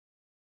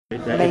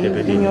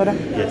Signora.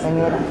 Yes.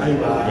 Signora.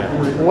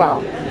 Yeah.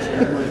 Wow.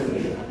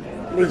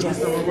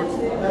 Legends.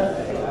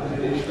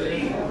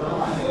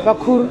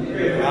 Bakuru.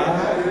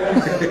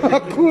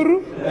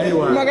 Bakuru.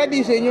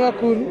 Magadi senyo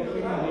bakuru.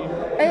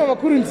 Aiwa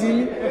bakuru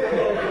nzimi.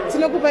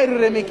 Tinokupa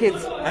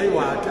iruremekedzi.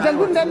 Aiwa.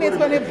 Tangu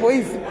ndanetswa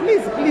neboys.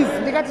 Please.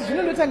 Ndikati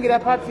zvinondotangira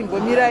papi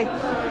mbomirai.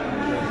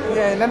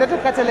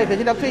 Ndandatokata live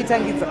ndinda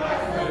kutoitangidza.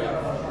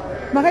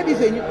 Magadi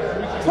senyo.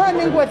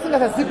 Twane nguwa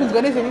tisingasazivi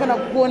kunzwa nezvenyu kana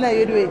kuona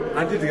yedu we.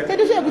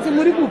 Taitoshaya kuti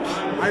muri kupi.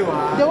 Aiwa.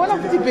 Ndaona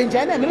kuti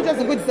Benjani amene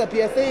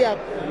tazongodisappear sei apa.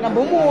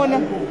 Nambomuona.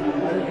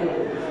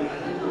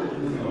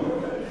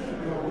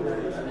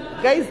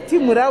 Guys,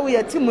 timu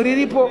rauya, timu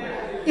riripo.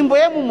 Imbo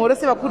yemumhoro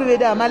sevakuru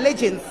vedu ama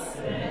legends.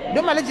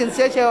 Ndo ma legends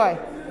chaichaiwayo.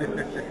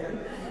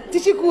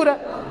 Tichikura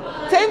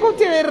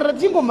taingoteerera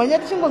tichingomhanya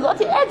tichingonzwa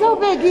ati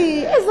Edilberg,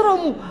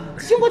 Esrom,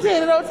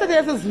 tichingoteerera tisati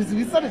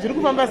yasozvizwisana zviri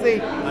kufamba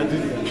sei.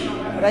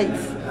 Right.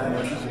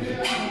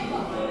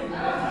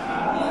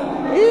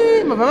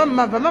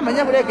 Mabva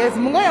mamhanya kudai guys,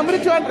 mungauya muri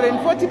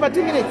 240 per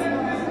 2 minutes.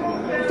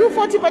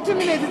 240 per 2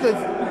 minutes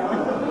idzodzi.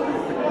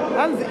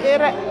 Hanzi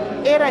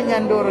era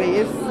nyandoro,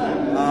 yes.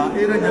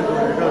 Era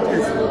nyandoro.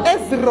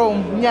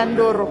 Esrom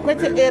nyandoro,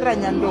 kwete era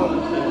nyandoro.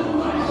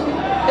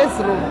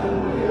 Esrom.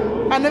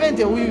 Anove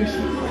ndeuyu.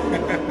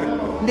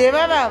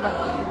 Ndevavava.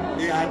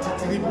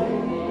 Hatitiripo.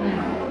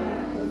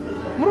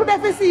 Muri kuda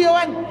fesi iyo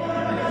wani?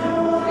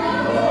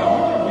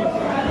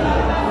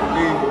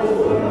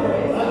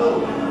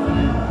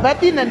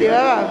 Vatina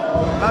ndevavava.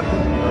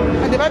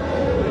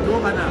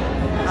 Ndovana.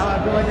 Ava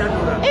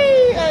ndovanyandora.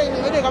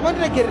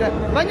 Kamandiregerera.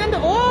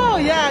 Vanyandoro. Oh,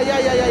 ya.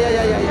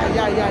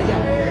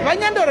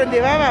 Vanyandoro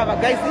ndevavava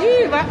guys.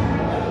 Iva.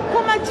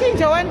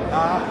 Komachinja wani?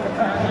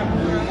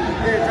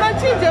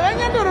 Machinja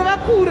vanyandoro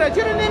vakura,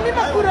 chero nemi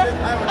makura.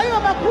 Aiwa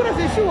makura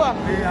zveshuwa.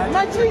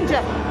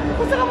 Machinja.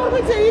 Kusaka muri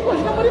kuita iko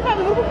zvino muri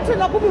pano muri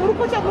kutenda kupi muri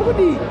kocha muri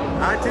kudii?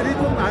 Hatiri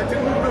muri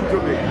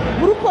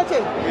muri koche.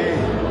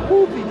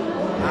 Kupi?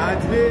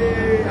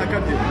 Hatiri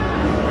academy.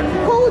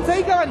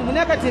 Koudzaika vanhu mune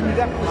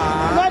akademika.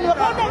 Vanhu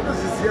vakaona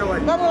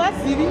vamwe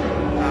vazivi.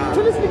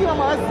 Tuli speaking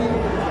vamwe vazivi.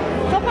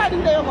 Chokwadi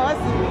kudai vamwe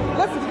vazivi.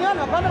 Ngozi ndine vanhu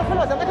vakaona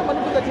vafana vazangati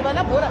manibvunza kuti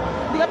vana bhora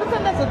ndikapesa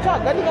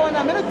ndazotsvaga ndikawana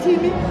ameno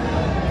timi.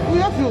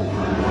 Uyovyu.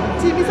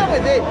 Timi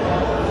somewhere there.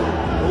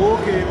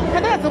 Okay.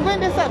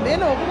 Ndakazongoendesa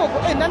mheno ukoko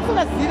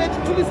ndandisingazive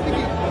tuli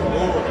speaking.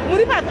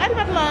 Muri pati ari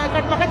pati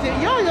makati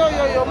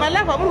yo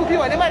malava muri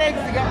kupiwa nemari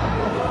yaikisika.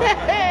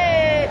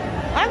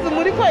 Hanzi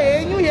muriko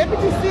henyu, happy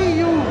to see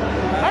you.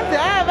 Hanzi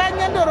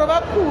vanyandoro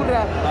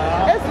vakura.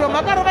 Esrom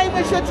akarova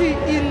imwe shoti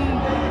in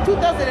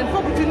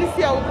 2004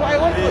 kuTunisia uko. I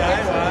won't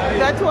forget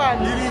that one.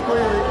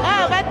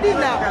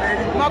 Vadina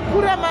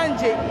makura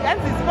manje.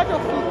 Hanzi is part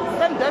of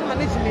Sundown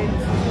management.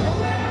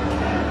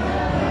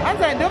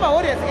 Hanzi ndo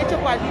Warriors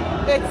echokwadi.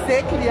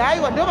 Exactly.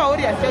 Haiwa ndo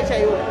Warriors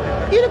chaiwo.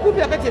 Iri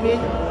kupi akademi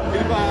yenyu?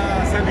 Iri pa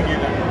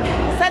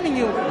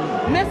Sunning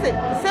Mese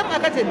same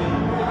academy.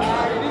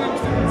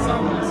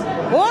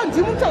 Oh,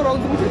 ndimutaura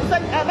kuti muchiri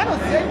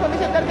vanoziva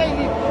information darika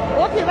ini.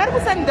 Okay, vari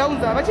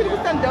kuSundowns, vachiri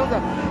kuSundowns.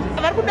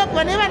 Vari kuda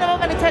vane vana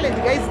vane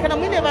talent guys. Kana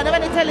muine vana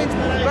vane talent,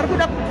 vari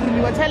kuda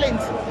kupurimiwa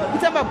talent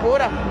kutamba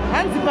bhora.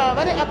 Hanzi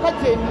vane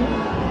academy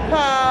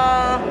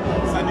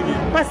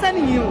pa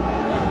Sunning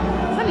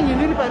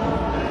iri pa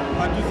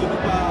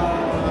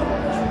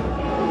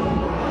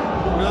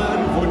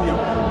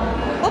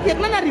okay,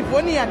 kuna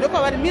Rivonia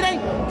ndokwavari mirai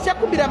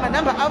tichakumbira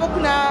manhamba avo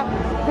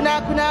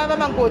kuna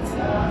vamangoti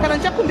kana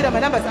ndichakumbira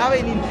manhumbers avo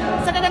inini.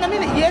 Saka kana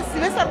mine yes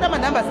vesaruda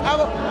manhumbers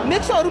avo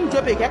make sure uri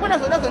muJoburg. Haikona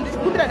zodazo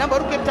ndichikumbira nhamba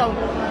uri Cape Town.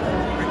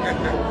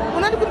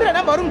 Unondikumbira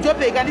nhamba uri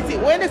muJoburg anditi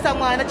woendesa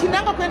mwana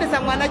chinangwa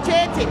kuendesa mwana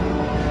chete.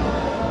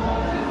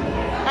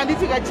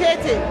 Anditi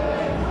kachete.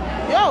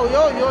 Yo.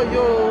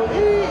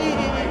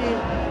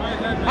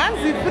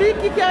 Hanzi free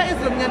kick ya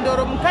Esrom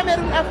nyandoro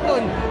muCameroon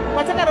AFCON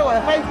kwatakarohwa 5-3.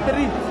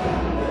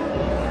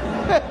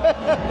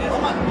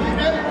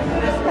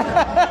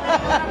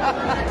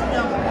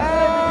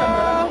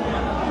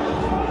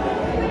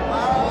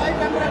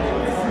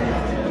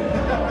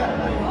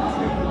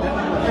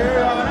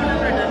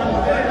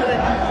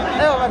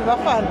 Evo vanhu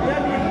vafana.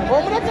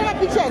 Munotora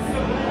pictures.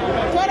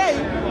 Torai.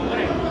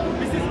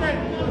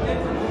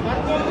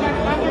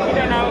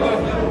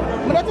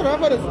 Munotora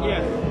photos?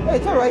 Yes.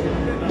 It's all right.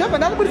 Ndobva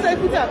ndakubudisa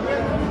ifuta.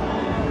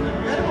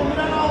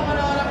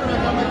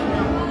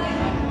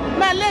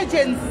 My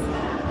legends.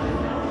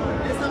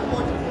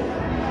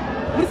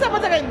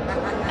 Murisapota kaini?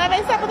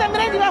 Avaisapota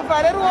mirandi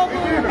vavhare ruoko.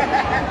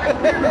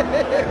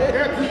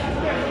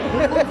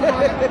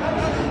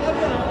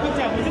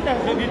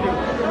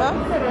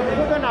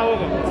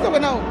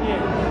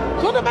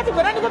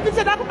 Zvonobatirwa nandiko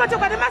picture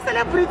ndakumbotorwa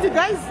nemacelebrity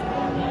guys.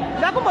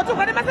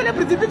 Ndakumbotorwa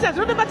nemacelebrity picture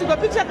zvinotobatirwa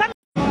picture kana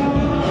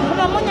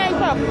munamonya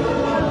ipapo.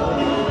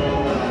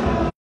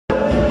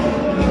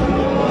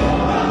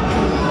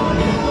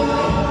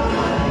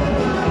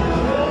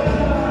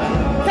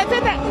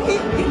 Tatenda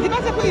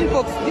ndibasa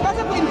kuinbox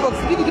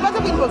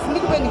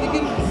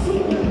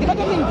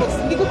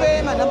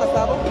ndikupe manhamba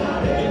savo.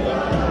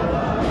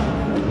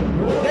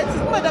 Let's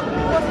kumada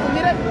kupost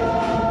mirror.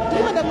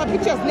 my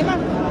pictures,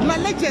 my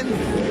legends.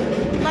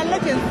 My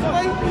legends.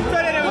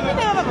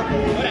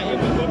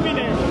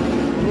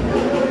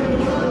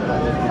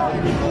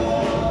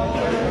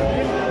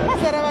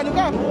 What's that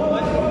about?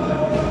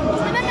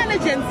 I'm not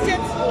legends yet.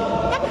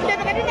 I'm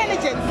not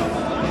legends.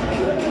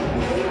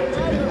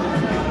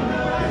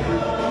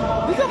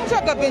 This is much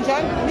of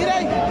Benjamin.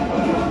 Mirai.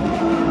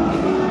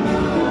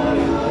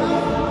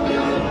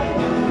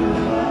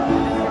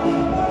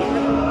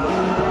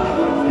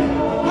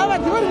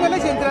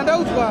 Legend and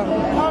out for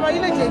our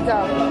legend.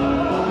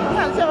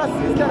 I'm sure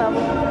sister.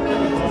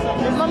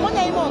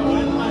 Mamonia Imon.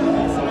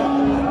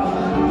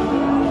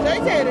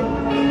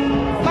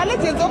 My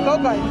legends of go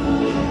by.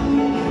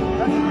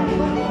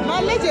 My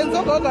legends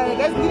of go by.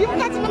 Guys, did you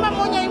catch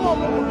Mamonia Imon?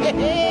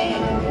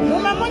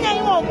 Mamonia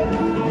Imon.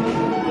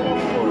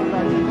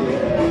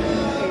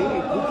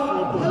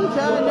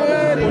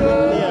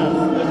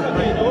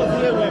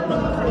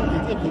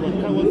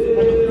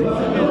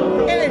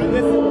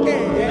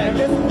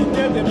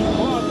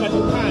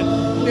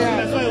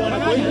 That's why when I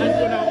go,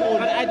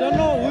 I don't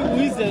know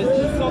who is the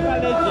soccer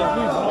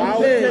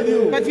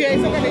legend. But you are a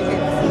soccer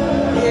legend.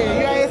 Yeah,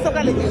 you are a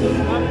soccer legend.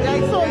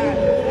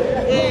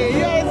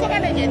 You are a soccer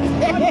legend.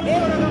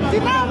 See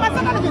now, my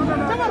soccer legend.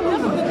 Someone who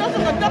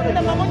doesn't talk to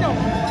the Mamono.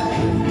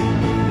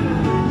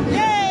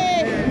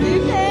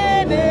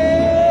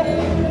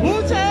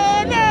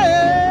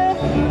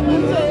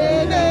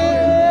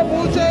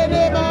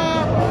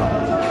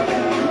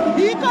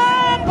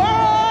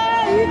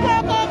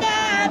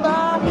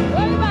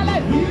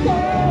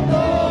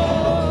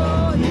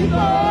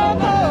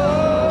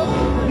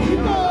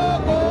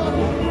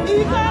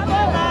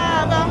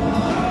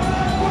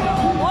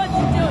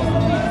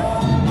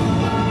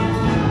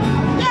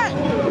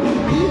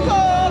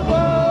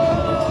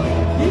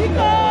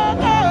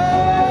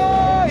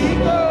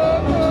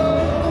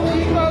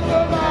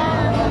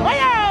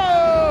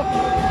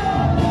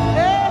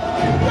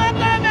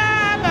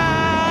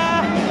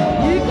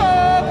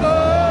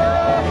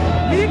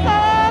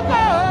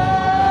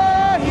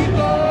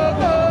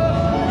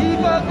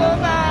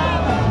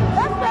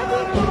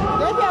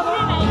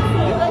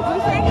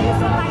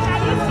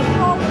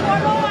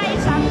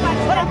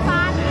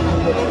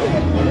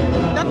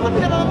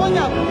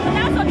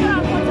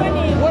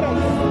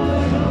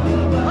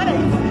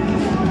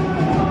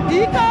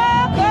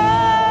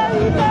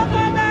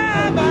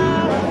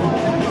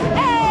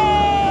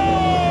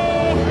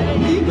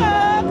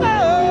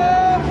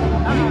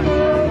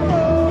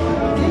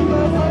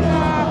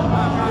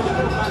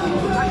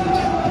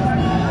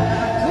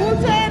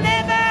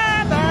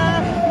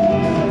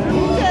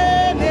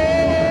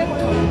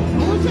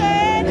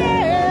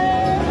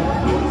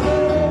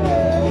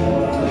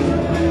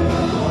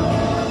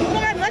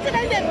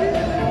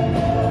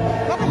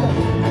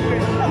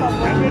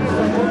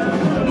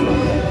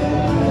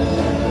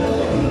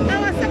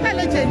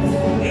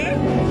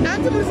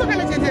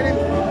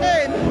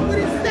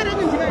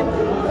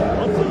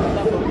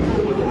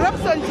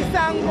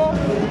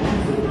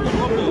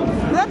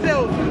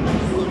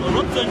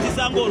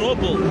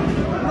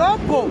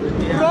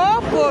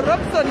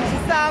 Robson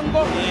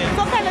Chisango.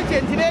 So kind of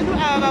change vedu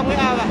ava mwe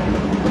ava.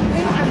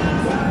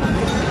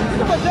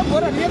 Because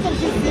bora niyeso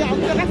mshisia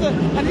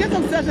aniyeso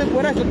mshisia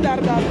bora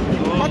zotarga.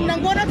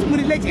 Wanangona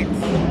tumuri legends.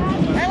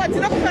 Aiwa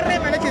tina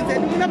kufarema legends.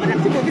 Unapata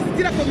tipo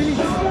visitira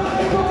community.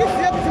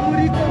 Kisiya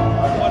kutimuriko.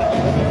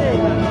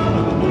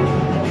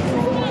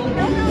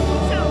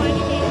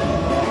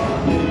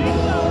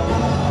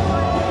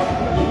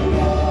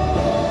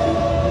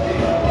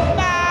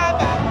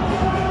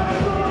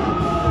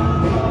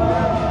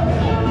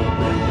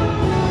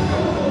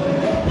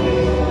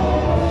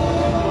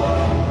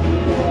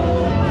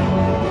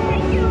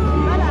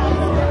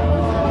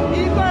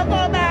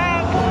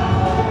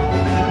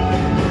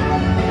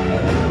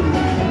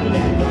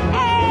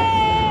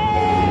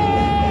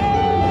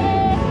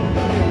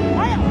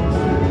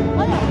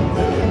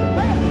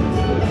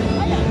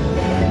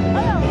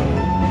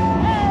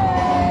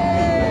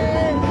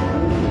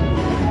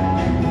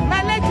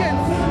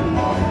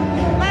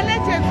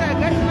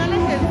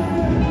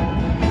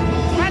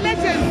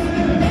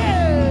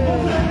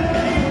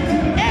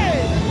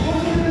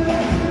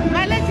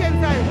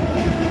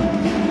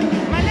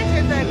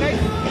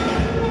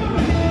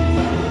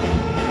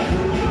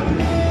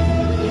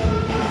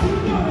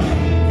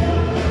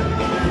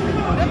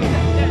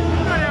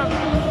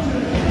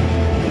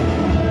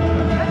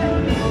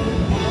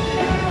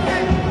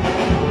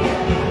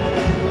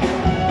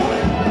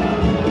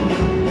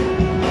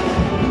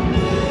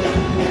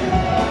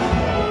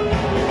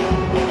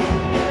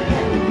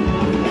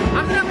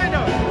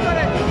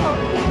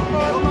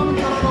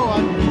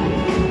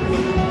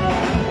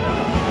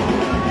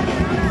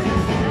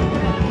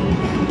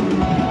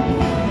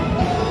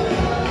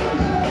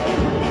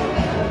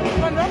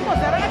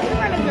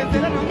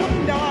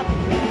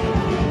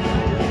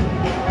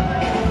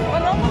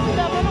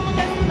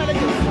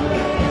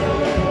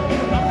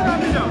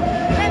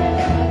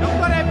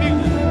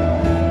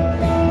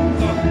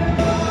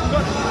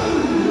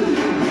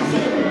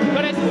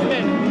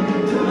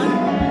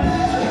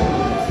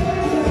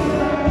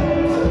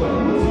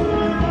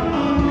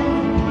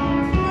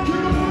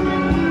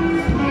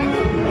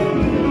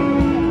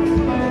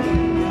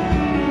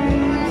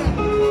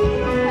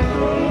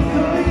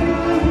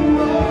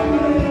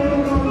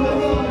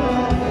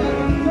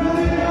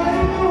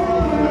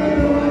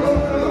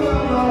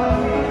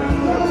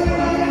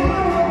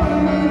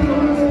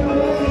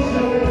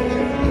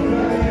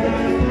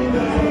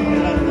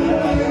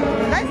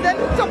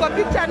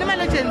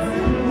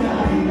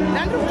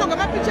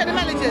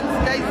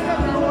 legends, guys.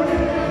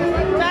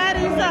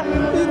 Tarisa,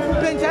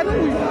 Benjanu,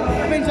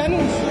 Benjanu.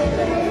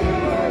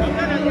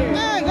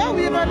 Go,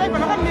 we have a life,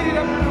 and I'm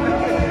here.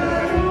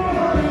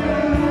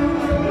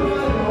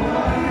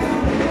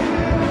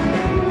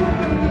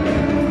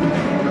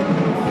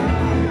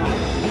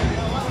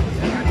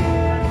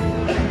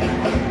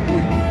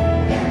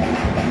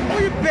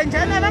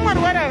 Benjana, I'm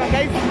on whatever,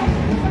 guys.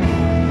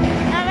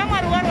 I'm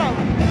on whatever.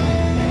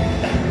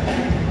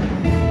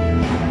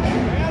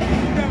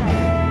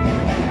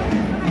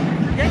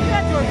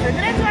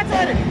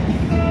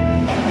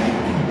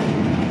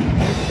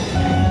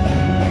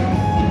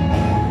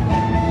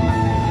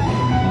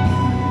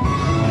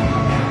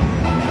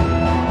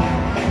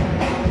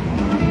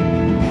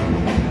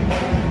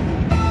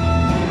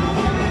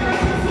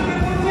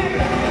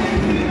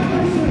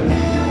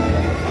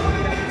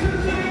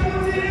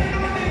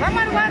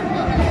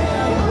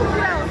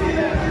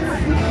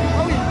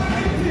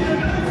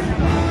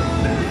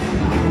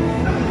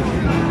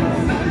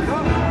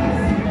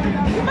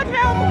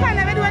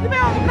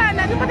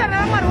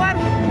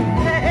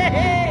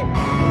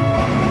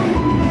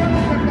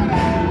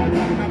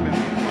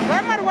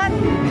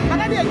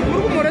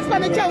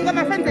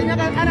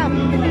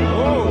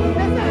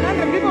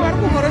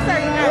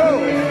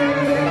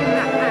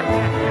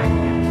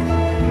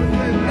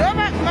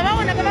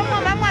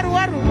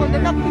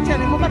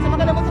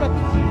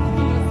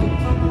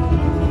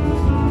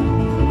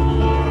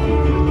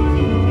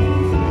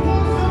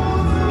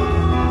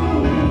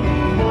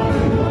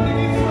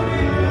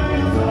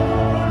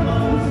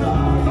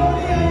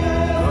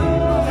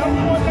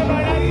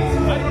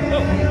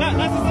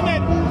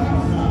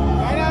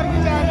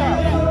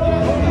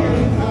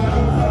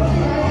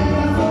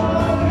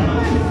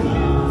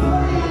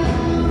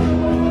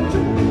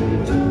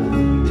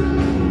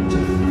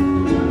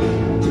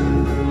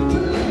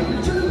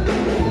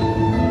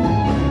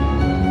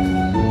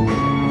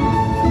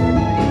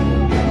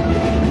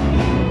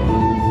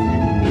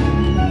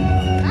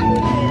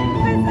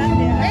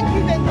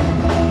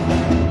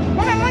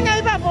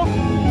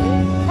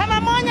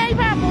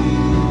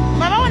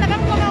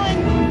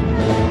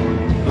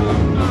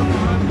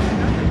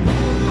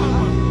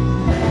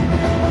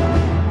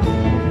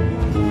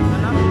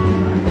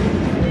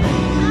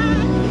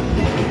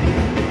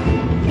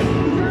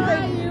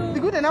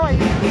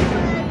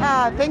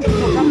 Thank you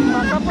for coming.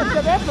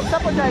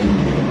 Support.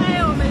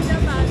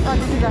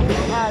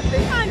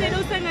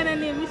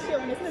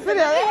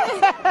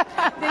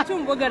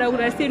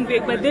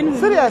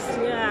 Serious?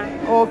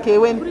 Yeah. Okay,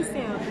 when?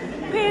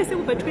 Pay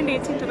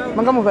 2018 to now.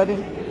 Manga muvadi.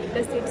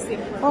 That's it.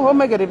 Oh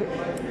my God.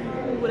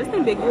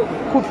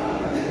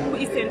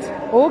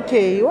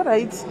 Okay, all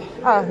right.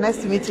 Ah, nice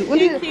to meet you.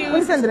 Thank you.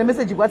 Only send the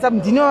message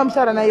WhatsApp. Dino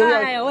amshara na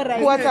yoyo. All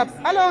right. WhatsApp.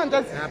 Hello,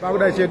 just.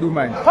 Pakuda chedu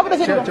man. Pakuda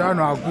chedu.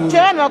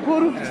 Chano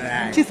akuru.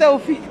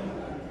 Chiselfie.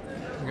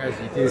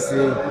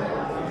 Ngazitese.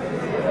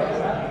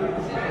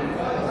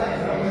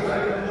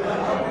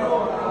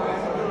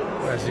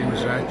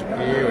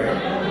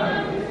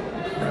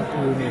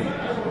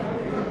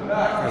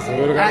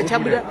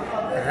 Chabuda.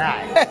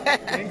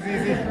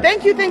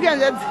 Thank you,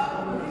 Anjad.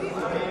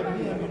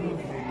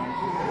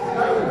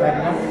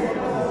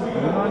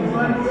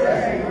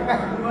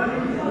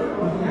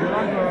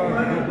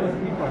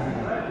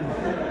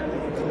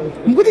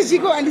 Mkuti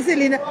chiko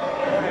andiselina.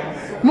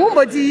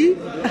 Mumboti.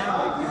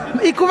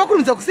 Ikuma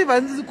kurunza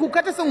kusiva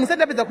kukata song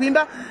musanda pedza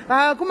kuimba.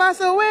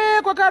 Kumaso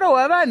we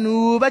kwakarohwa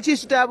vanhu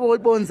vachisvita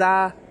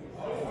bonza.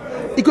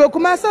 Iko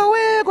kumaso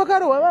we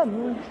kwakarohwa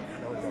vanhu.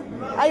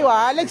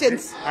 Aiwa,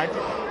 legends.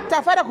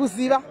 Tafara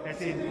kuziva.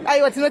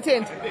 Aiwa,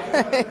 tinotenda.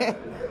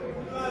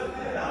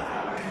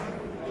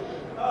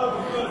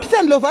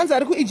 Peter Ndlovanzi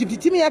ari kuEgypt,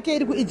 timu yake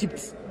iri kuEgypt.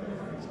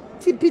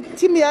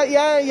 Timu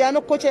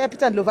yanokocha ya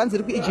Peter Ndlovanzi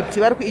iri kuEgypt,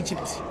 vari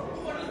kuEgypt.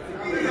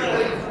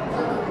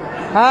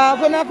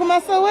 Kuna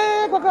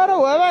kumasowe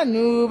kwakarohwa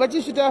vanhu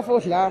vachisvita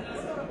fohla.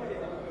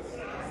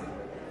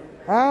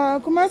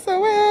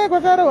 Kumasowe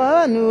kwakarohwa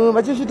vanhu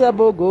vachisvita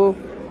bogo.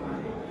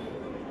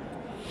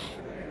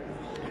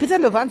 Peter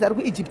Ndlovanzi ari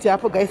kuEgypt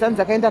hapo, guys.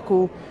 Anzi akaenda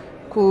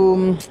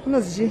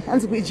kunozii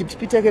anzi kuEgypt.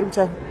 Peter yake iri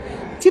kutamba.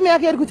 Timu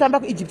yake iri kutamba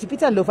kuEgypt.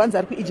 Peter Ndlovanzi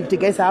ari kuEgypt,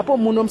 guys. Hapo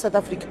muno muSouth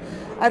Africa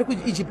ari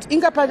kuEgypt.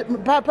 Inga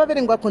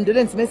paverengwa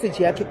condolence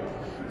message yake.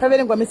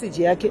 Paverengwa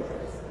message yake.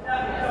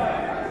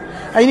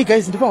 Aini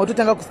guys, ndifanga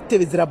kutotanga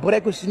kutevedzera bhora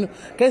iko zvino.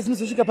 Guys,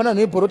 musosvika pana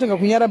vanhu vebhora otanga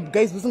kunyara,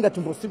 guys,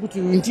 musingatombosi kuti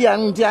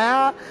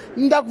ndiya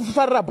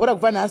ndakufarira bhora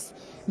kubva nhasi.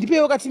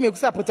 Ndipewo katimu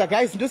yekusapota,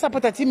 guys.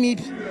 Ndosapota timu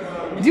ipi?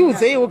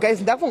 Ndiudzeiwo,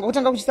 guys. Ndakufunga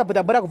kutanga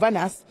kuchisapota bhora kubva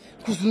nhasi.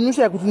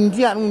 Kuzunyusha kuti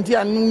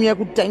ndiya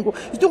kuti tango.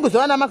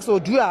 Itongoziva na Max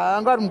Odu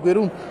anga ari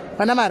mugwerumu.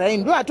 Pana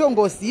maraini ndo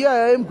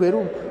atongoziva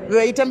mugwerumu.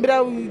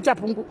 Vaitambira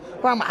chapungu.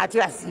 Pamwe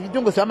hativazivi.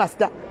 Itongoziva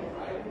masita.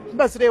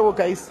 Mbasirewo,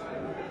 guys.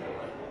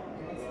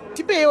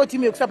 Tipewo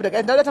timu yekusapota,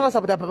 guys. Ndadatanga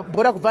kusapota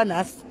bhora kubva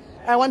nhasi.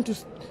 I want to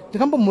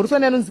ndikambomhuruswa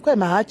neanonzi kwai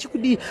mahachi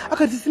kudii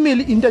akati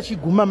simeli ini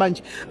ndachiguma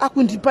manje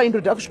akundipa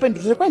indoti akusvipa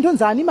indoti kwai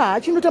ndonzi ani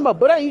mahachi inotamba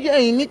bhora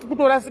ini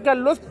kutorasika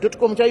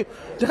lost.com chaiyo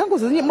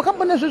ndakangozonye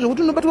makambona zvezvo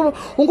kuti unobatwa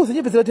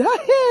ungozonyepedzera kuti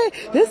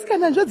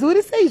hesikana njodzi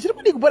uri sei zviri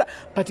kudii kubhora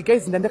but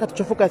guys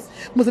ndakatofocus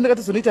muzi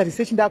ndakatozonoita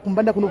research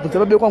ndakumba ndakunobvunza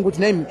babe kwangu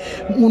kuti nai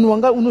munhu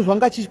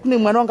unozwanga kune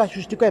mwana wanga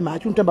achizviti kwai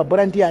mahachi unotamba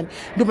bhora ndiani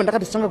ndopa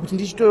ndakatotanga kuti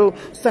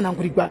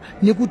ndichitosanangurigwa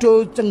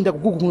nekutotanga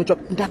kugugu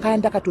kunotsvaka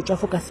ndakatotsva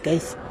focus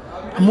guys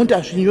amuntu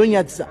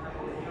azvinyonyadzisa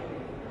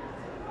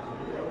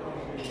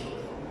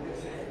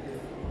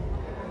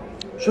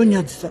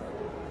zvonyadzisa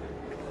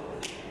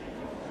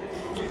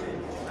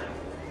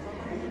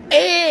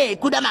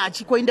kuda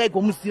mahachi koenda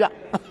igomuziva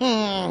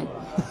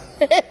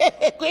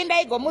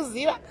kuenda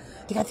igomuziva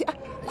ndikati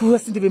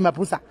kuvasindeve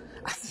mabhusa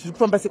asi zviri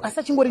kufamba sei asi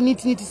achingori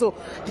niti so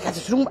ndikati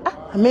zviri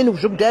ameni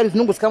zvekudhaya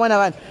zvinongosika mwana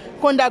vanhu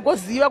ko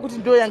ndagoziva kuti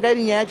ndo yanga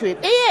iri nyaya yacho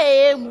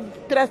here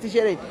trust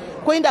shereni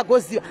koenda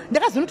goziva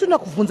ndakazonotona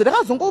kubvunza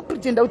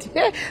ndakazongopretenda kuti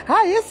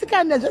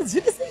yesikana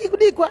zvazviri sei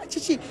kudikwa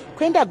chichi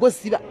koenda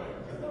goziva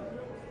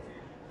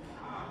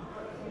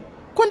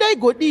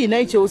kondaigodii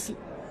naicheusi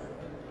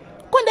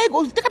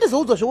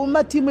takatizoudzwa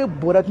zvomatimu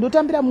ebhora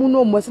tinotambira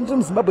munomu asi ndiri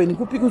muzimbabwe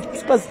nikupi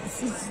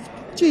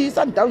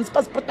Sundowns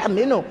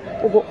paspotameno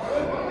uko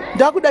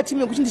ndakuda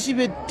timu yekuti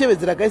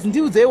ndichitevedzera guys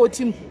ndiudzeiwo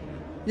timu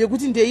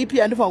yekuti ndeipi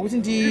yandofanira kuti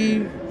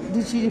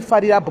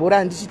ndichifarira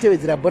bhora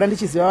ndichitevedzera bhora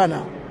ndichiziva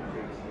vanhu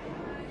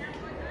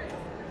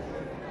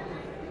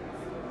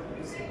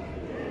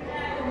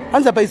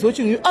hanzi apa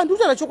izochinyu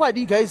andikutaura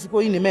chokwadi guys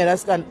ko ine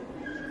mairasikana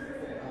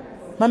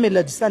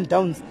Mamelodi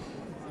Sundowns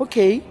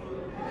okay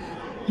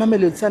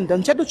Mamelodi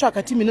Sundowns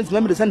chatotsvaka timu inonzi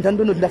Mamelodi Sundowns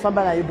ndonoti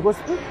ndafamba nayo because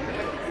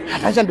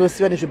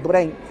handachandosiva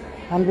nezvebhora ini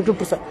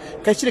hangutopusa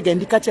kachirega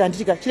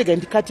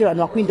ndikate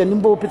vanhu vakuinda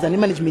ndimbopedza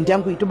nemanagement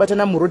yangu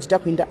itobatana murodhi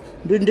takuinda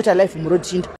ndota life murodhi chinda